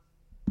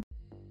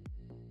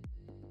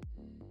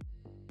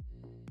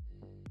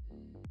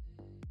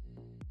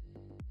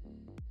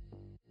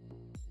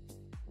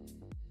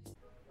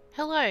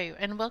Hello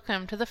and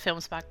welcome to the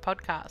FilmSpark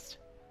podcast.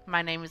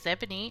 My name is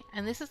Ebony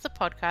and this is the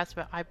podcast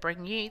where I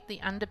bring you the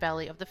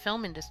underbelly of the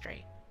film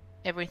industry.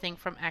 Everything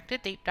from actor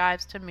deep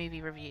dives to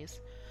movie reviews.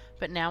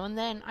 But now and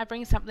then I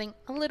bring something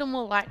a little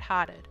more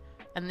lighthearted,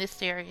 and this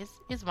series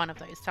is one of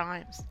those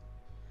times.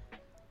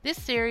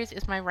 This series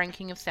is my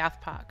ranking of South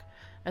Park.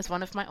 As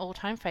one of my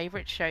all-time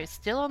favourite shows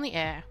still on the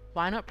air,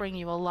 why not bring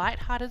you a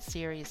light-hearted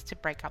series to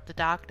break up the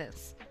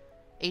darkness?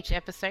 Each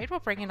episode will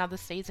bring another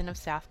season of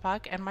South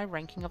Park and my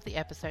ranking of the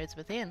episodes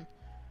within.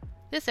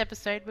 This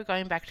episode we're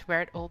going back to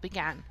where it all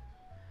began.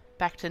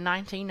 Back to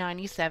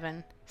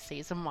 1997,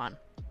 Season 1.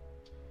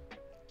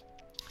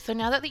 So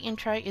now that the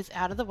intro is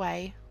out of the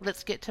way,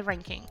 let's get to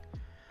ranking.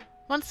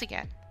 Once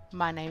again,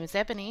 my name is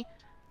Ebony,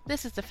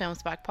 this is the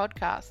FilmSpark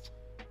podcast,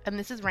 and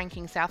this is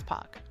ranking South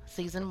Park,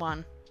 Season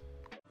 1.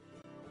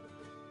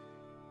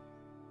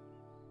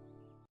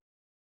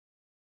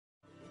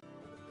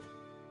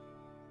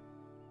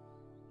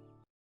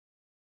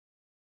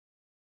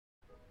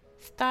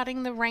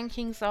 Starting the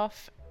rankings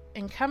off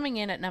and coming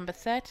in at number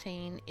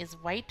 13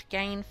 is Weight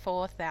Gain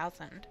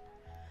 4000.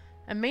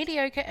 A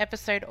mediocre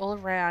episode all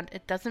around,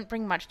 it doesn't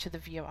bring much to the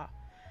viewer.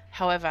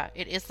 However,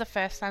 it is the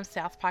first time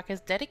South Park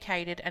has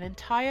dedicated an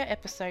entire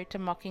episode to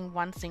mocking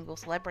one single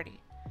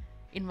celebrity.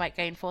 In Weight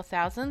Gain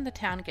 4000, the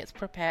town gets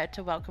prepared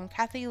to welcome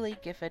Kathie Lee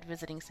Gifford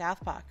visiting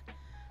South Park,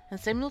 and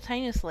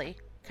simultaneously,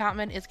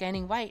 Cartman is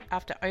gaining weight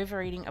after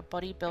overeating a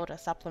bodybuilder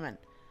supplement.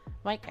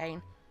 Weight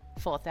Gain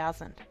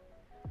 4000.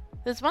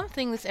 There's one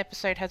thing this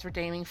episode has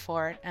redeeming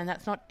for it, and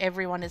that's not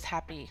everyone is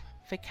happy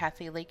for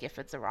Kathie Lee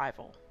Gifford's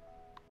arrival.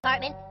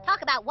 Cartman,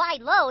 talk about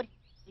wide load.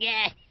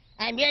 Yeah,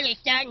 I'm really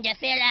starting to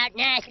fill out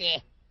nicely.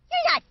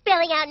 You're not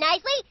filling out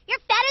nicely. You're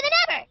fatter than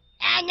ever.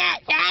 I'm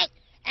not fat.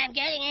 I'm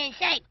getting in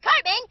shape.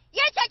 Cartman,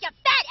 you're such a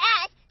fat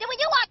ass that when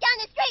you walk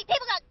down the street,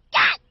 people go,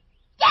 God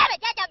damn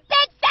it, that's a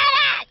big fat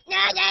ass. No,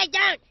 they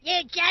don't,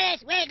 you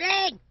jealous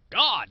wigling.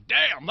 God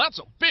damn, that's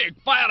a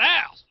big fat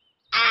ass.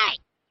 Hey!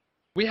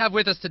 We have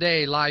with us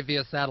today, live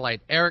via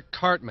satellite, Eric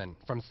Cartman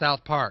from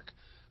South Park,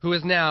 who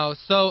is now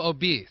so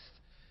obese,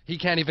 he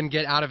can't even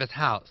get out of his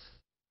house.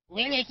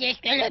 When is this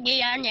gonna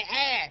be on the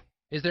air?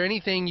 Is there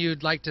anything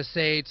you'd like to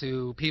say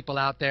to people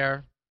out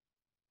there?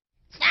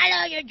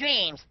 Follow your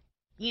dreams.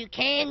 You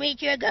can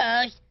reach your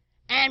goals.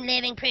 I'm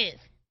living proof.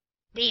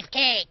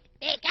 Beefcake!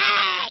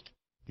 Beefcake!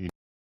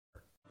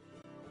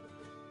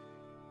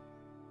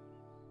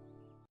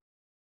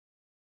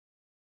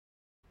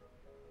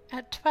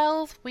 At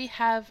 12, we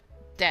have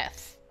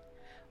Death,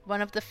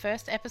 one of the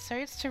first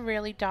episodes to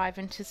really dive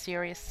into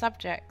serious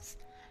subjects.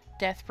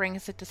 Death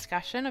brings a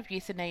discussion of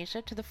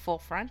euthanasia to the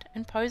forefront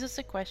and poses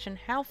the question,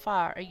 how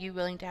far are you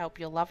willing to help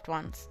your loved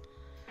ones?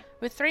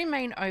 With three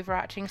main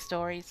overarching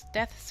stories,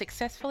 Death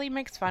successfully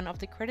makes fun of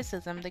the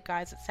criticism the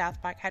guys at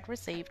South Park had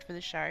received for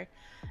the show,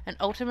 and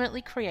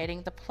ultimately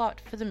creating the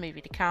plot for the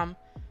movie to come,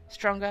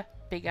 stronger,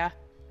 bigger,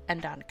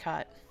 and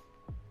uncut.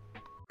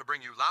 To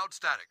bring you loud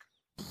static.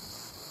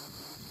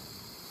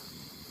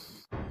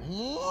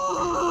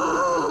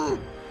 Oh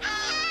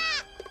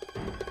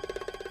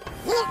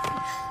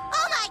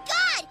my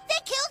God! They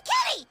killed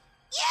Kenny!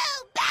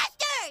 You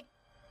bastard!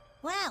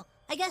 Wow,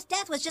 I guess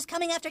Death was just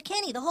coming after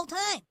Kenny the whole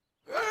time.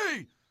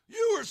 Hey!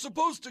 You were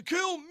supposed to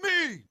kill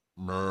me!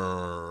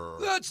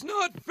 That's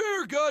not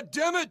fair,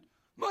 goddammit!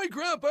 My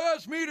grandpa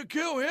asked me to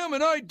kill him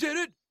and I did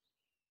it!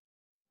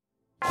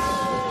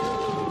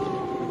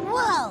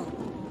 Whoa!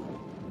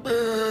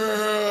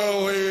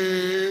 Billy!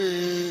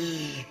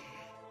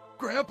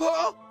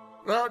 Grandpa?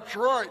 That's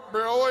right,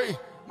 Billy.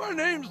 My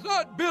name's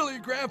not Billy,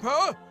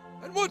 Grandpa!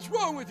 And what's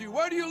wrong with you?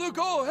 Why do you look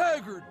all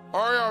haggard?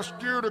 I asked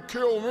you to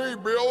kill me,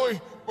 Billy,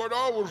 but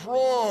I was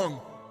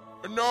wrong.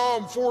 And now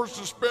I'm forced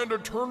to spend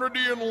eternity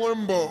in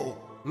limbo.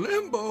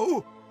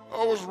 Limbo?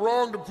 I was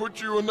wrong to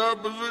put you in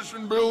that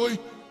position, Billy.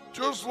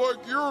 Just like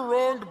you're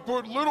wrong to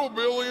put little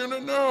Billy in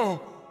it now.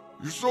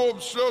 You're so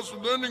obsessed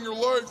with ending your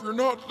life, you're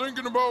not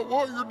thinking about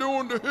what you're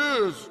doing to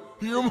his.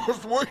 You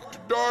must wait to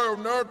die of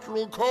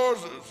natural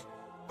causes.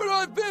 But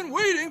I've been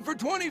waiting for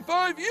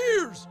 25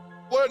 years!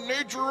 Let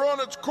nature run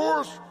its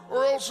course,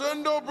 or else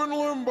end up in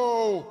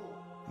limbo.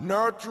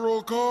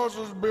 Natural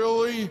causes,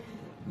 Billy.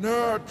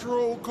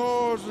 Natural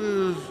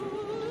causes.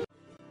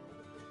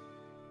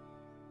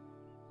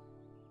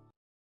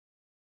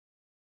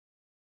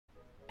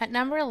 At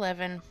number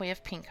 11, we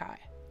have Pink Eye.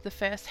 The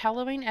first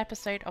Halloween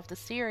episode of the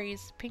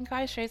series, Pink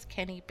Eye shows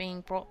Kenny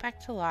being brought back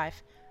to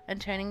life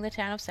and turning the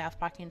town of South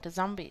Park into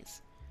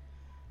zombies.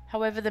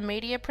 However, the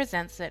media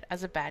presents it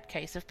as a bad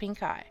case of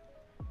pink eye.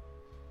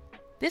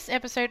 This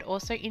episode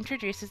also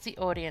introduces the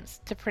audience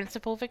to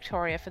Principal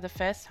Victoria for the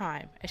first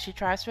time as she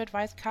tries to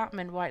advise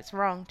Cartman why it's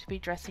wrong to be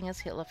dressing as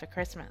Hitler for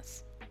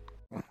Christmas.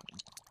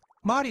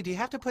 Marty, do you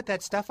have to put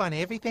that stuff on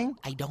everything?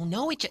 I don't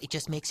know. It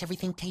just makes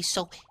everything taste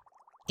so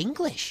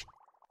English.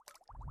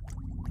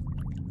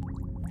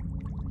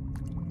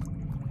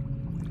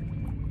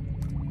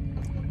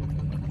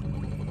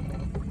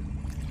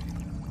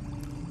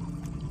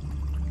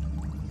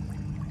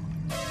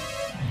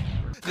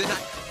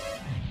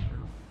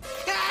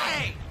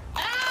 Hey!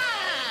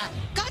 Ah!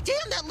 God damn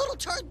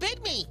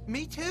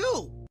Me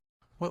too.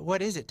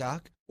 What is it,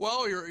 Doc?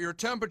 Well, your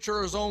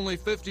temperature is only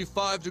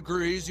 55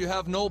 degrees, you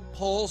have no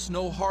pulse,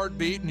 no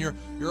heartbeat, and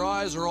your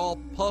eyes are all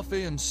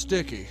puffy and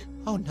sticky.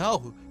 Oh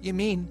no, you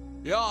mean...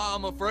 Yeah,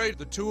 I'm afraid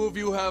the two of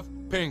you have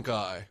pink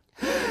eye.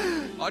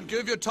 I'd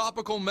give you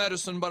topical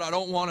medicine, but I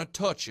don't want to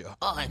touch you.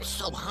 Oh, I'm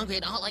so hungry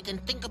and all I can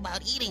think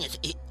about eating is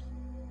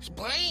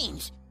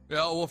brains.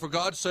 Yeah, well, for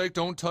God's sake,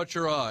 don't touch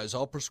your eyes.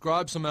 I'll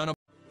prescribe some antibiotics.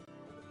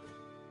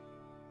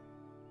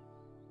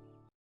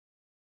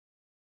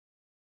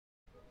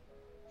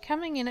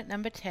 Coming in at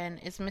number 10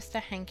 is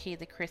Mr. Hanky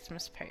the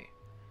Christmas Pooh.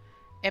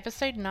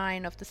 Episode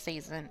 9 of the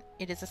season,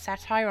 it is a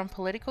satire on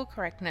political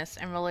correctness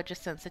and religious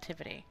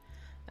sensitivity,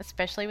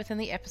 especially within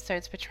the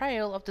episode's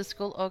portrayal of the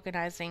school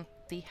organising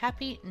the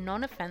happy,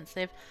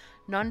 non-offensive,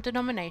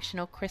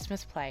 non-denominational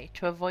Christmas play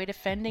to avoid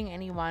offending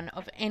anyone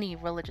of any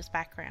religious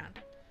background.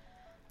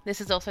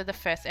 This is also the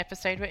first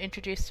episode we're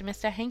introduced to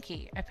Mr.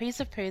 Hanky, a piece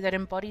of poo that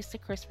embodies the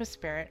Christmas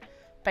spirit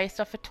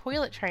based off a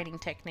toilet training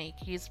technique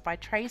used by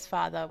Trey's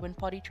father when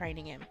potty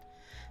training him,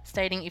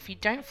 stating if you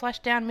don't flush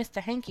down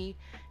Mr. Hanky,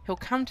 he'll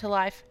come to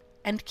life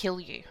and kill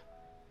you.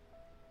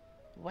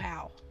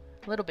 Wow,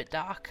 a little bit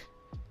dark.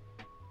 I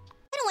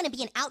don't want to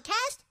be an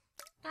outcast.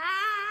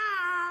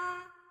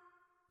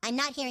 I'm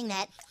not hearing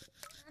that.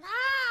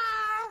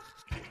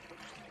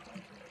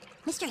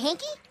 Mr.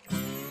 Hanky?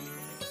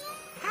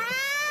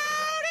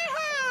 Howdy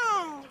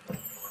ho!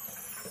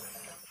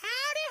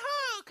 Howdy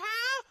ho,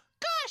 Kyle.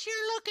 Gosh,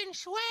 you're looking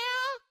swell.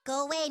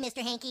 Go away,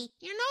 Mr. Hanky.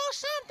 You know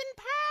something,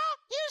 pal?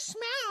 You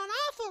smell an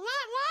awful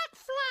lot like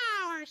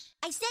flowers.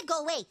 I said go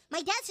away.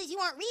 My dad says you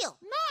aren't real.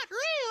 Not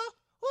real?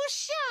 Well,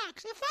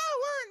 shucks, if I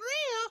weren't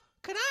real,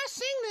 could I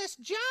sing this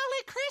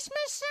jolly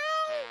Christmas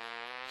song?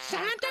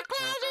 Santa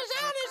Claus is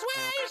on his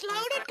way, he's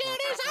loaded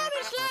goodies on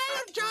his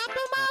sleigh. Drop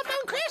him off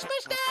on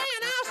Christmas Day,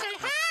 and I'll say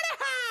howdy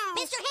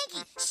ho. Mr.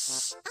 Hanky,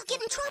 shh, I'll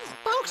get in trouble.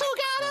 Folks will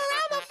gather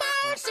around the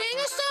fire, sing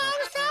a song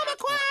from a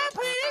choir.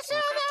 Pretty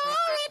soon they'll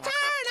all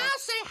retire, and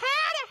I'll say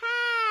howdy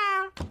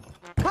ho.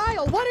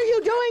 Kyle, what are you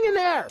doing in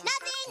there?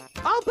 Nothing.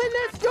 Open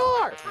this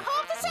door. I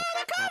hope the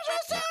Santa comes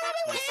real soon. I'll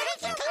be waiting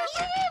Mr. Hanky, for come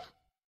here.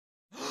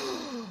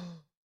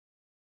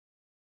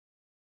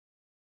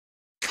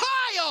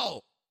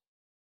 Kyle!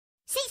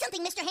 Say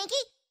something, Mr. Hanky.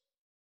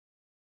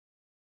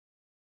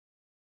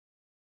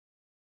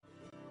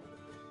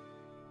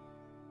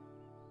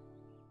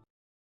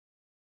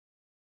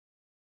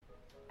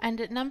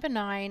 And at number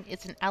 9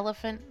 is An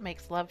Elephant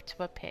Makes Love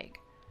to a Pig.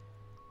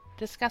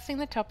 Discussing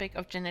the topic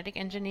of genetic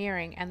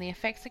engineering and the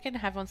effects it can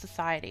have on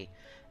society,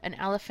 An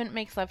Elephant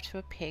Makes Love to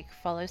a Pig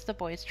follows the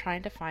boys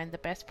trying to find the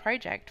best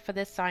project for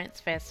their science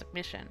fair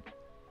submission.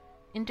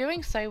 In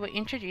doing so, we're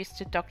introduced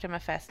to Dr.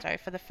 Mephisto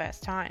for the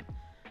first time,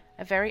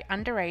 a very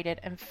underrated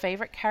and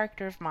favourite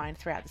character of mine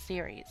throughout the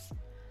series.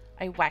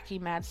 A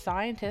wacky mad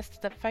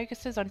scientist that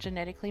focuses on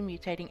genetically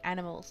mutating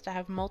animals to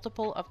have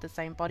multiple of the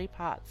same body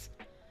parts.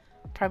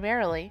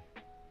 Primarily,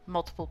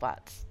 multiple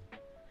butts.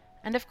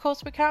 And of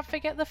course we can't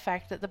forget the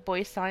fact that the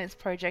boys' science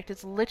project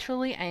is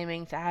literally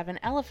aiming to have an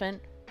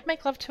elephant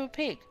make love to a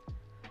pig,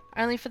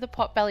 only for the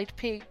pot-bellied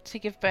pig to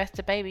give birth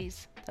to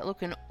babies that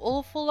look an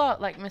awful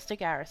lot like Mr.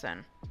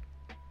 Garrison.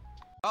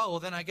 Oh, well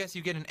then I guess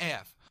you get an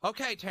F.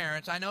 Okay,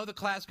 Terrence, I know the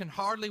class can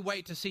hardly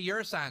wait to see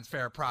your science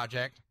fair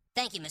project.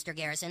 Thank you, Mr.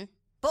 Garrison.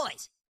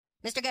 Boys,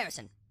 Mr.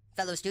 Garrison,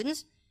 fellow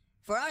students,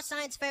 for our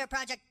science fair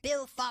project,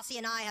 Bill Fossey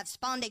and I have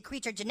spawned a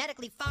creature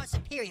genetically far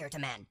superior to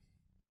man.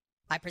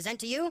 I present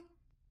to you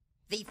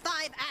the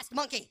five-assed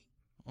monkey.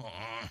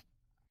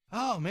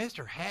 Oh,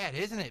 Mr. Hat,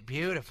 isn't it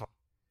beautiful?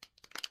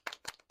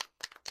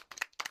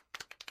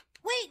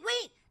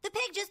 Wait, the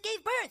pig just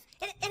gave birth.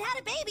 It had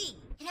a baby.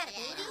 It had a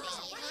baby?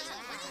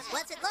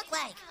 What's it look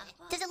like?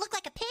 Does it look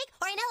like a pig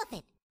or an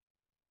elephant?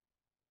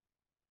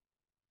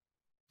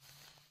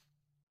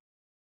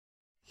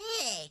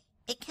 Hey,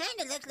 it kind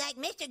of looks like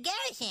Mr.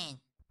 Garrison.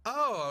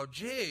 Oh,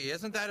 gee,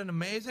 isn't that an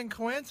amazing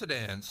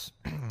coincidence?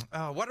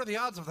 What are the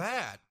odds of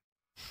that?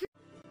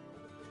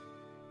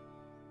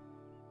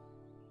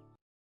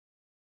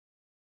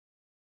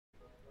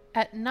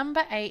 At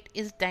number 8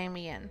 is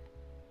Damien.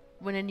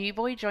 When a new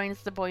boy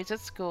joins the boys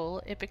at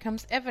school, it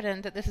becomes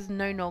evident that this is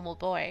no normal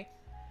boy.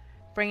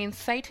 Bringing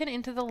Satan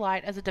into the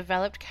light as a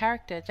developed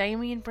character,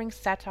 Damien brings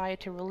satire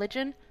to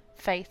religion,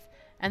 faith,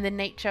 and the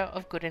nature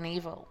of good and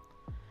evil.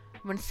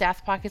 When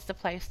South Park is the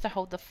place to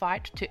hold the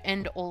fight to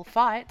end all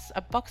fights,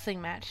 a boxing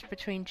match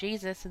between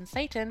Jesus and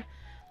Satan,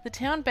 the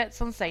town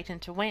bets on Satan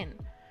to win.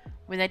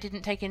 What they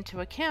didn't take into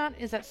account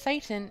is that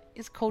Satan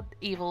is called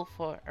evil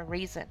for a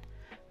reason.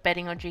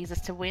 Betting on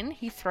Jesus to win,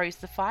 he throws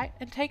the fight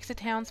and takes the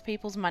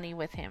townspeople's money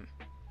with him.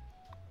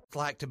 It's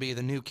like to be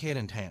the new kid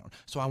in town,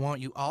 so I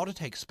want you all to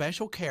take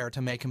special care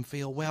to make him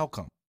feel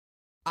welcome.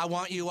 I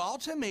want you all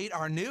to meet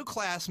our new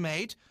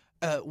classmate.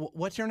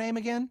 What's your name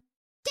again?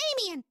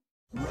 Damien!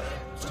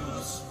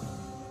 Rectus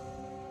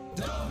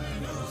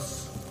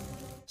Dominus.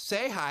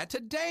 Say hi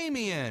to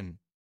Damien.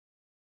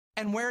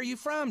 And where are you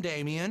from,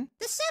 Damien?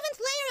 The seventh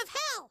layer of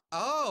hell!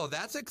 Oh,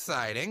 that's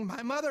exciting.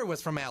 My mother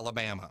was from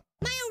Alabama.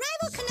 My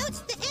arrival connotes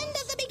the end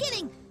of the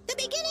beginning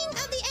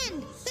of the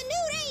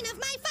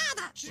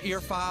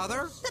your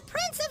father? The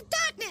Prince of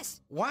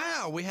Darkness!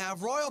 Wow, we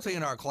have royalty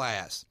in our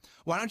class.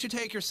 Why don't you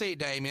take your seat,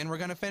 Damien? We're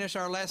going to finish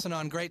our lesson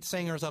on great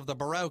singers of the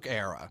Baroque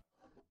era.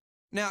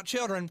 Now,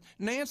 children,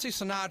 Nancy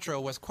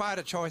Sinatra was quite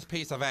a choice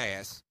piece of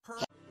ass.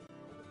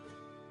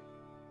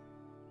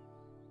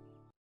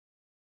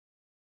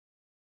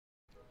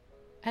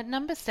 At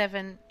number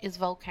 7 is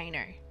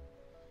Volcano.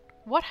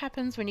 What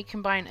happens when you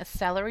combine a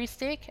celery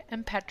stick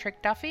and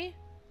Patrick Duffy?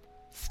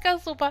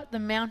 Scuzzlebutt the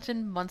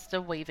mountain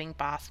monster weaving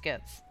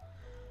baskets.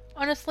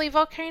 Honestly,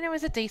 Volcano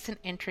is a decent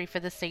entry for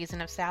the season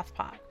of South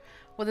Park,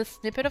 with a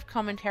snippet of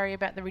commentary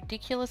about the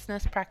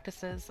ridiculousness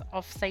practices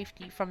of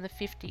safety from the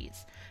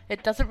 50s.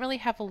 It doesn't really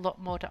have a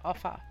lot more to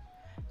offer.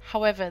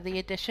 However, the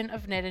addition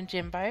of Ned and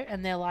Jimbo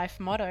and their life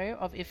motto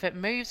of if it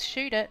moves,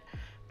 shoot it,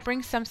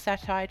 brings some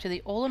satire to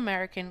the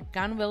all-American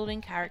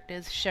gun-wielding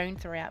characters shown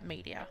throughout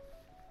media.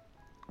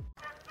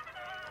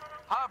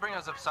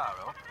 Harbingers of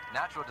sorrow,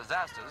 natural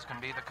disasters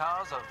can be the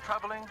cause of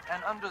troubling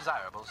and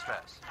undesirable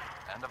stress,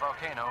 and the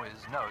volcano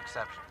is no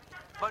exception.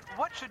 But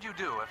what should you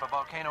do if a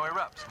volcano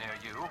erupts near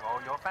you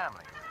or your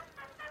family?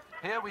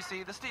 Here we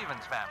see the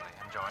Stevens family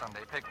enjoy a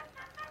Sunday picnic.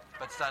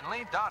 But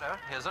suddenly, daughter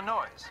hears a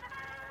noise.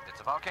 It's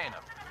a volcano.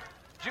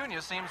 Junior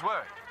seems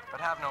worried,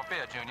 but have no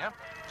fear, Junior.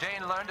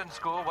 Jane learned in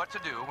school what to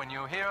do when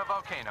you hear a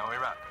volcano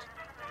erupt.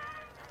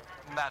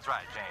 That's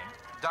right, Jane.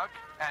 Duck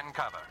and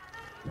cover.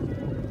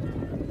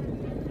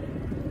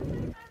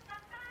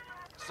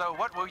 So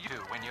what will you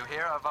do when you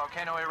hear a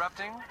volcano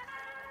erupting?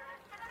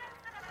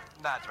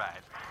 That's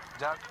right.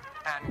 Duck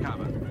and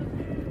cover.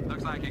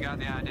 Looks like you got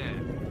the idea.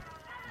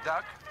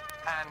 Duck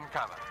and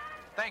cover.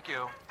 Thank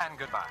you and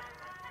goodbye.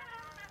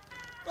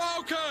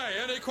 Okay,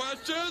 any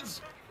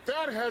questions?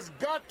 That has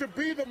got to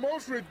be the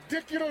most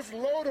ridiculous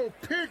load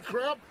of pig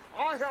crap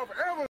I have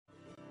ever...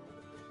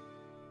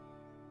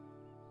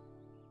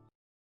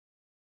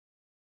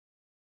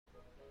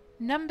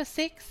 Number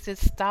 6 is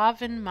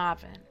Starvin'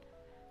 Marvin.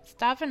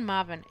 Starvin'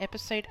 Marvin,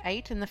 episode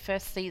 8 in the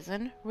first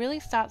season, really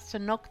starts to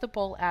knock the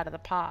ball out of the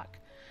park,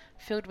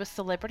 filled with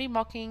celebrity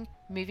mocking,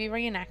 movie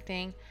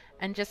reenacting,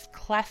 and just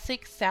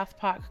classic South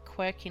Park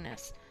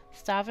quirkiness.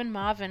 Starvin'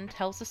 Marvin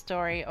tells the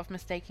story of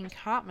mistaking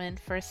Cartman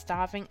for a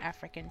starving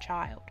African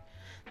child.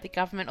 The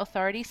government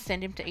authorities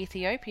send him to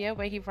Ethiopia,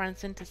 where he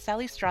runs into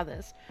Sally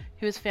Struthers,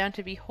 who is found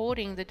to be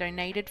hoarding the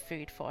donated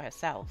food for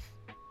herself.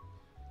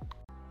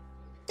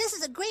 This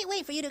is a great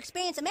way for you to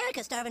experience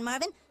America, Starvin'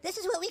 Marvin. This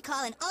is what we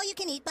call an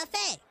all-you-can-eat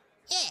buffet.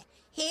 Yeah,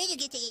 here you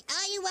get to eat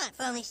all you want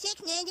for only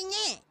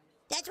 $6.99.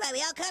 That's why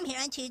we all come here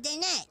on Tuesday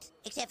nights.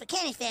 Except for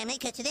Kenny's family,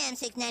 because to them,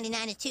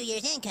 $6.99 is 2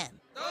 years' income.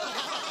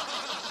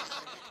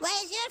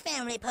 Why is your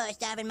family poor,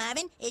 Starvin'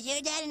 Marvin? Is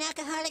your dad an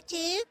alcoholic,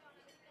 too?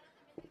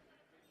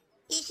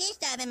 You see,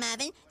 Starvin'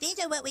 Marvin, these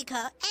are what we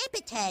call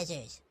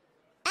appetizers.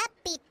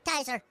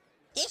 Appetizer.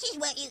 This is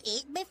what you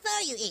eat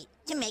before you eat,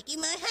 to make you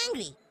more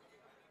hungry.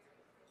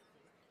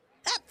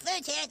 Oh,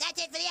 food's here. That's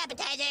it for the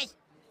appetizers.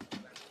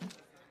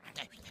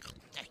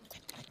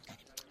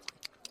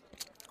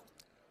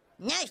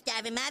 No,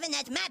 Starvin' Marvin,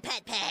 that's my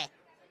pot pie.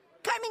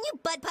 Cartman, you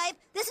butt pipe.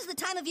 This is the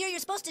time of year you're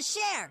supposed to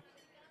share.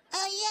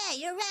 Oh, yeah,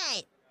 you're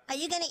right. Are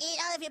you going to eat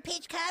all of your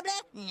peach cobbler?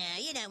 No,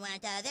 you don't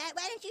want all that.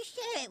 Why don't you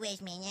share it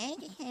with me, now?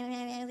 Just have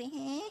it over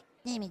here.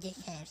 Let me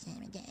just have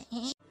some of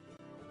that.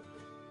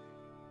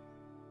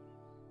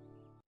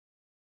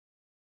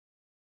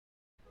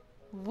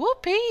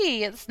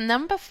 Whoopee! It's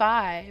number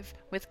 5,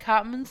 with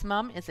Cartman's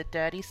Mum is a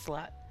Dirty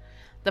Slut.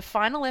 The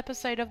final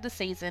episode of the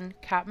season,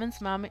 Cartman's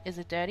Mum is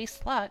a Dirty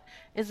Slut,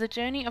 is the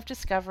journey of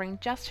discovering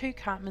just who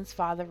Cartman's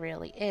father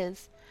really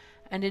is.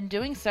 And in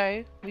doing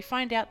so, we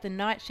find out the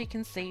night she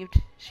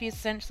conceived, she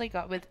essentially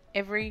got with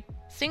every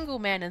single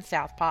man in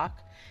South Park,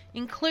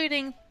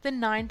 including the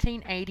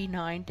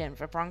 1989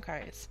 Denver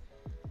Broncos.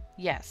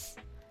 Yes,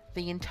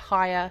 the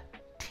entire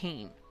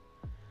team.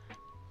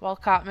 While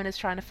Cartman is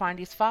trying to find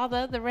his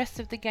father, the rest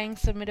of the gang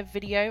submit a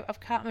video of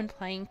Cartman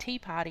playing tea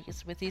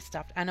parties with his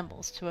stuffed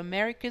animals to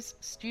America's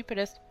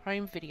Stupidest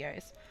Home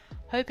Videos,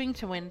 hoping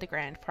to win the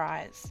grand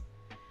prize.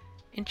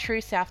 In true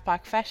South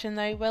Park fashion,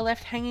 though, we're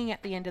left hanging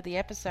at the end of the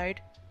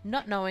episode,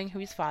 not knowing who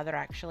his father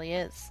actually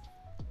is.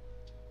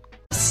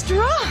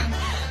 Strong!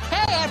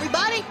 Hey,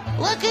 everybody!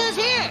 Look who's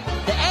here!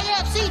 The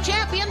AFC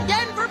champion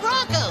Denver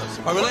Broncos!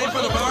 Are we late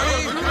for the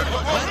party?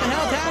 What the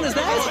hell town is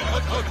this?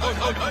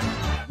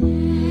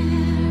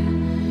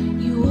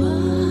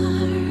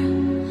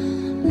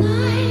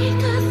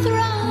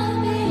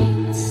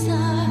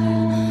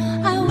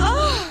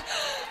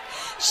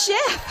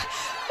 Chef!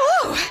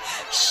 Oh,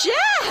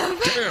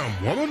 Chef!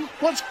 Damn, woman,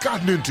 what's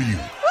gotten into you?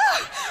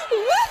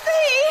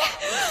 Whoopee!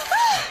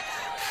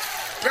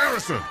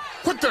 Garrison,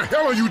 what the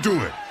hell are you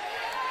doing?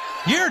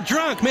 You're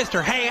drunk,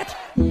 Mr. Hat.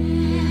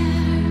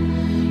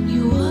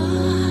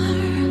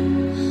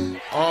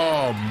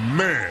 Oh,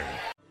 man.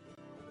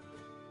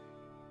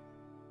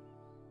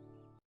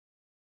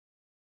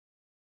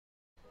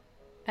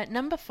 At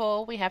number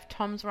 4, we have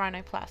Tom's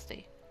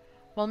Rhinoplasty.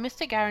 While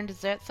Mr. Garin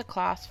deserts the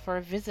class for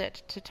a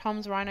visit to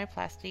Tom's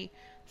Rhinoplasty,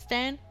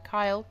 Stan,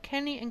 Kyle,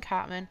 Kenny and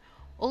Cartman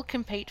all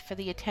compete for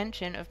the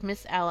attention of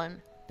Miss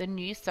Allen, the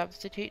new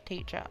substitute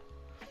teacher.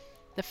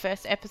 The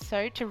first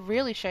episode to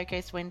really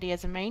showcase Wendy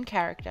as a main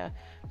character,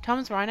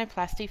 Tom's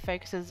rhinoplasty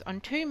focuses on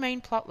two main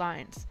plot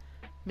lines.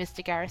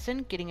 Mr.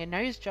 Garrison getting a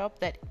nose job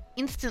that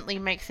instantly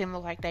makes him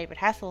look like David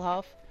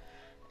Hasselhoff,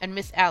 and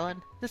Miss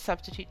Allen, the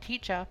substitute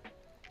teacher,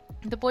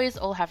 the boys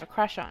all have a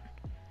crush on,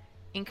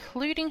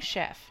 including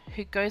Chef,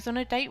 who goes on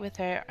a date with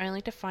her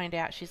only to find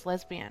out she's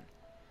lesbian.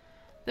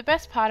 The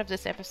best part of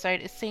this episode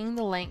is seeing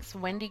the lengths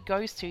Wendy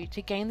goes to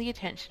gain the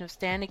attention of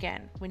Stan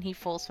again when he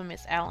falls for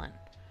Miss Allen.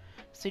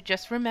 So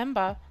just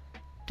remember,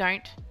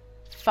 don't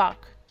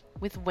fuck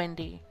with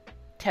Wendy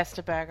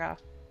Testerberger.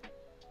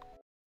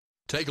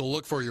 Take a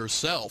look for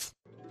yourself.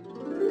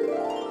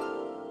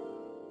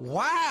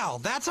 Wow,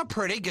 that's a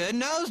pretty good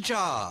nose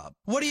job.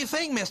 What do you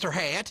think, Mr.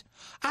 Hat?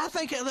 I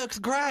think it looks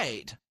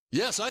great.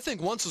 Yes, I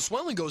think once the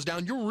swelling goes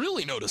down, you'll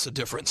really notice a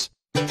difference.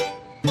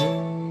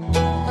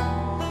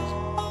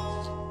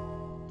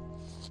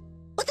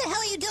 What the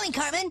hell are you doing,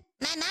 Cartman?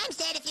 My mom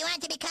said if you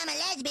want to become a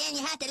lesbian,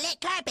 you have to lick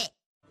carpet.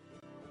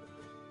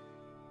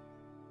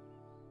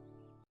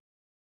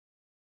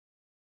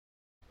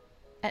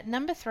 At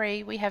number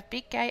 3, we have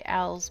Big Gay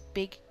Al's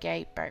Big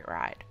Gay Boat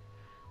Ride.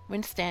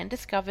 When Stan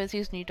discovers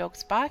his new dog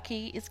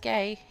Sparky is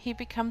gay, he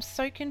becomes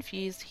so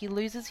confused he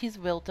loses his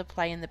will to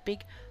play in the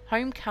big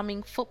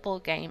homecoming football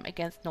game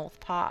against North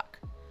Park.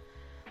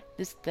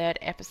 This third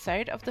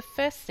episode of the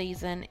first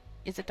season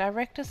is a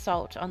direct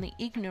assault on the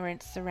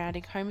ignorance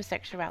surrounding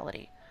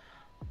homosexuality.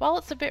 While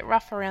it's a bit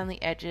rough around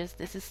the edges,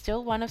 this is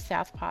still one of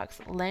South Park's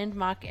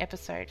landmark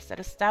episodes that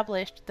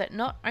established that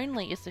not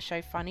only is the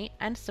show funny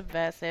and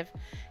subversive,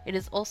 it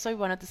is also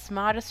one of the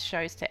smartest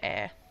shows to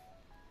air.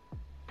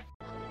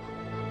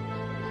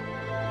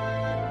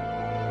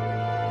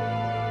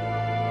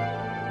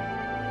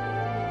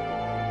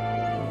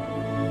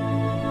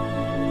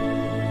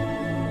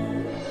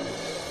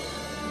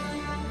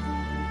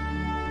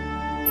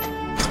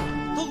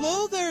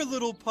 Hello there,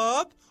 little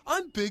pup.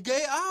 I'm Big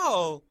Gay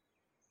Al.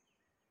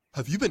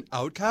 Have you been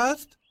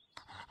outcast?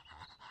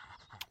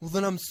 Well,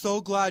 then I'm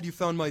so glad you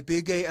found my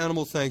Big Gay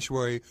Animal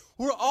Sanctuary.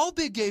 We're all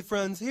big gay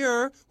friends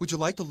here. Would you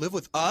like to live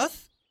with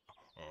us?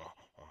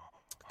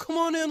 Come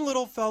on in,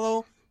 little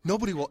fellow.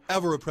 Nobody will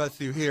ever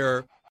oppress you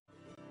here.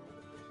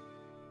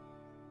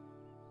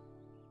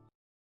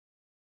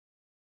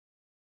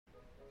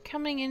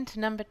 Coming into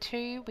number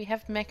 2, we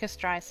have Mecha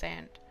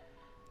Streisand.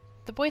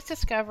 The boys'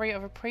 discovery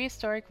of a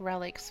prehistoric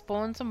relic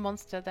spawns a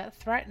monster that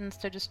threatens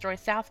to destroy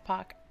South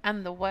Park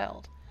and the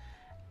world.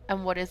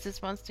 And what is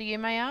this monster, you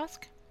may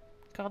ask?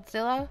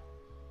 Godzilla?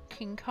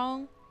 King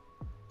Kong?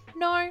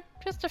 No,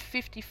 just a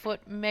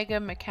 50-foot mega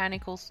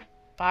mechanical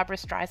Barbra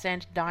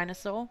Streisand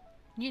dinosaur.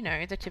 You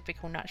know, the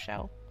typical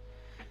nutshell.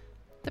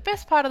 The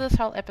best part of this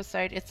whole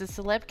episode is the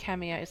celeb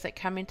cameos that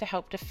come in to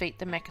help defeat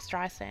the Mecha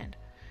Streisand.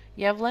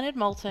 You have Leonard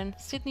Maltin,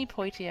 Sidney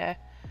Poitier,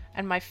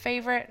 and my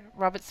favourite,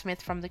 Robert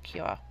Smith from The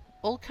Cure,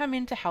 all come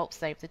in to help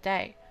save the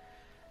day.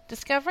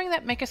 Discovering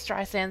that Mecha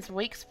Streisand's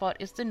weak spot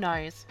is the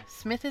nose,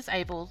 Smith is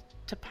able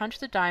to punch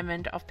the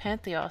diamond of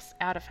Pantheos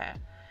out of her,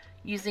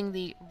 using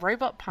the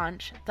robot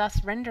punch,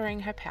 thus rendering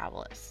her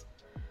powerless.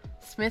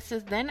 Smith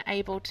is then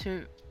able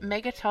to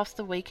mega toss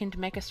the weakened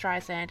Mecha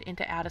Streisand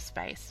into outer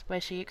space,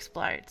 where she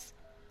explodes.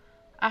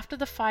 After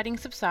the fighting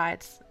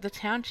subsides, the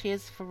town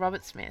cheers for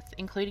Robert Smith,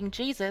 including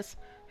Jesus,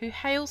 who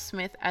hails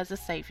Smith as a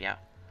savior.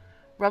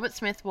 Robert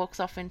Smith walks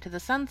off into the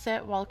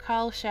sunset while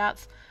Carl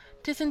shouts,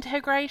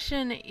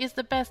 "Disintegration is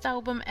the best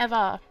album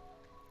ever!"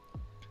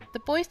 The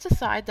boys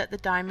decide that the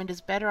diamond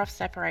is better off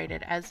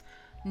separated, as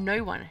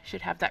no one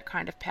should have that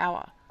kind of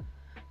power.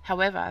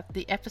 However,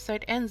 the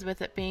episode ends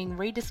with it being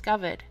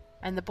rediscovered,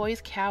 and the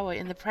boys cower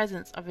in the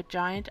presence of a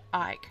giant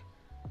Ike.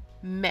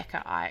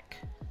 Mecha Ike.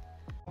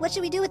 What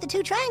should we do with the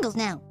two triangles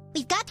now?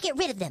 We've got to get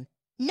rid of them.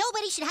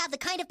 Nobody should have the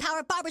kind of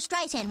power Barbra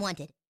Streisand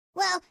wanted.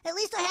 Well, at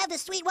least I have the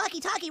sweet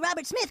walkie-talkie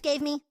Robert Smith gave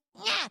me.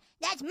 Yeah,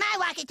 that's my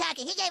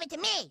walkie-talkie. He gave it to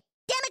me.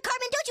 Damn it,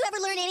 Cartman, don't you ever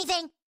learn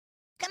anything?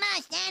 Come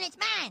on, Stan, it's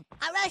mine.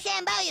 I'll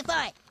Rochambeau you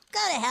for it. Go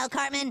to hell,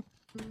 Cartman.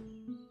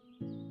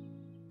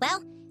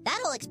 Well,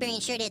 that whole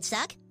experience sure did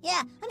suck.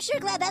 Yeah, I'm sure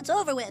glad that's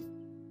over with.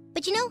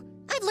 But you know,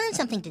 I've learned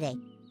something today.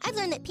 I've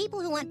learned that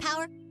people who want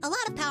power, a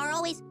lot of power,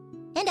 always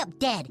end up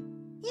dead.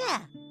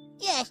 Yeah.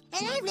 Yes,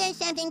 and I've learned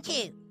something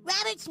too.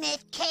 Robert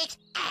Smith kicks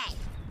ass.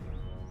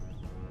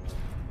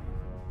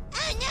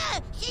 Oh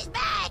no, she's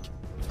back!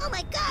 Oh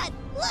my god,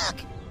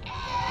 look!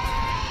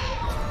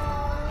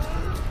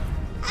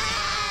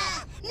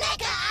 Ah!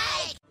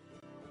 Mecha Ike!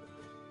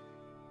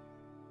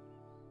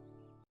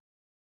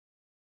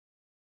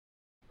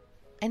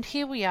 And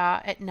here we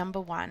are at number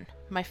 1,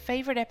 my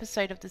favourite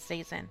episode of the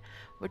season,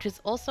 which is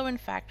also in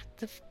fact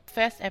the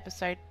first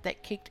episode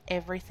that kicked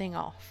everything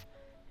off.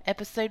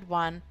 Episode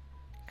 1,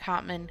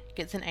 Cartman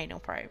gets an anal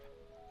probe.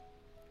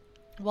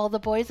 While the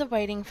boys are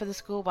waiting for the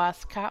school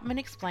bus, Cartman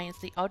explains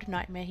the odd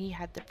nightmare he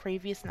had the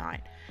previous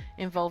night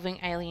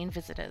involving alien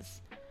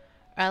visitors,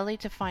 only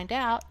to find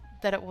out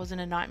that it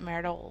wasn't a nightmare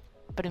at all,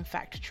 but in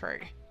fact true.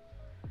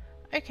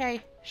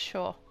 Okay,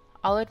 sure,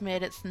 I'll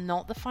admit it's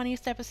not the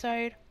funniest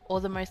episode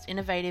or the most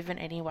innovative in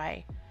any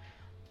way,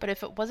 But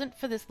if it wasn't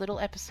for this little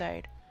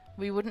episode,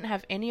 we wouldn't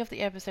have any of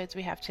the episodes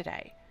we have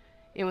today.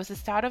 It was the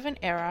start of an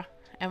era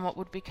and what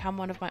would become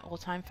one of my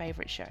all-time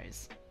favorite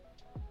shows.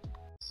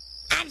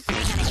 I'm sick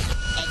of it.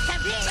 It's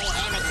completely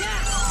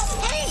immature.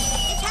 Hey,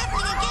 it's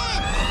happening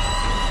again.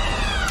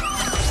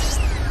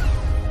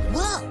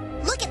 Whoa,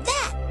 look at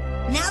that.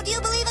 Now do you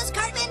believe us,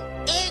 Cartman?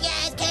 You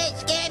guys can't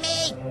scare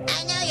me.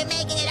 I know you're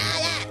making it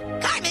all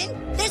up. Cartman,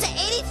 there's an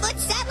 80-foot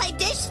satellite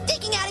dish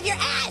sticking out of your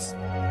ass.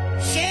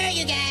 Sure,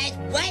 you guys.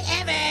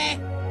 Whatever.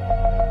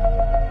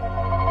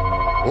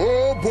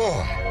 Oh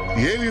boy,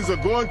 the aliens are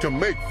going to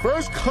make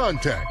first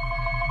contact.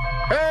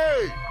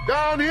 Hey,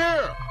 down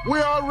here, we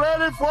are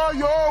ready for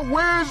your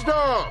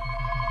wisdom.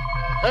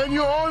 And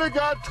you only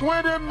got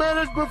 20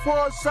 minutes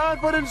before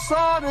Sanford and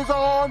Son is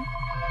on.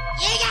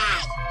 You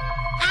guys,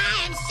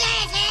 I am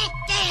seriously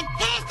getting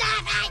pissed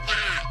off right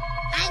now.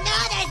 I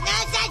know there's no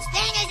such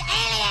thing as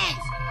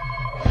aliens.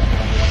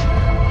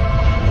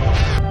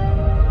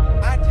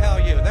 I tell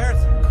you, there's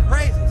some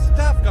crazy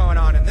stuff going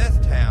on in this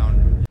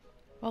town.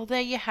 Well,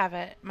 there you have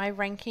it, my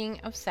ranking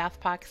of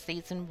South Park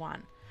Season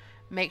 1.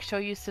 Make sure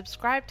you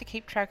subscribe to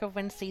keep track of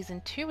when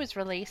Season 2 is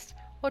released,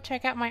 or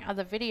check out my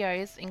other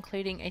videos,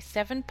 including a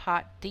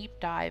 7-part deep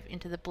dive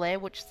into the Blair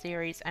Witch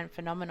series and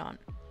phenomenon.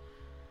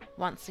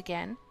 Once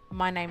again,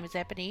 my name is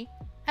Ebony,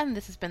 and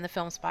this has been the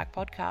Film Spark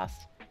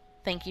Podcast.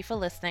 Thank you for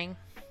listening.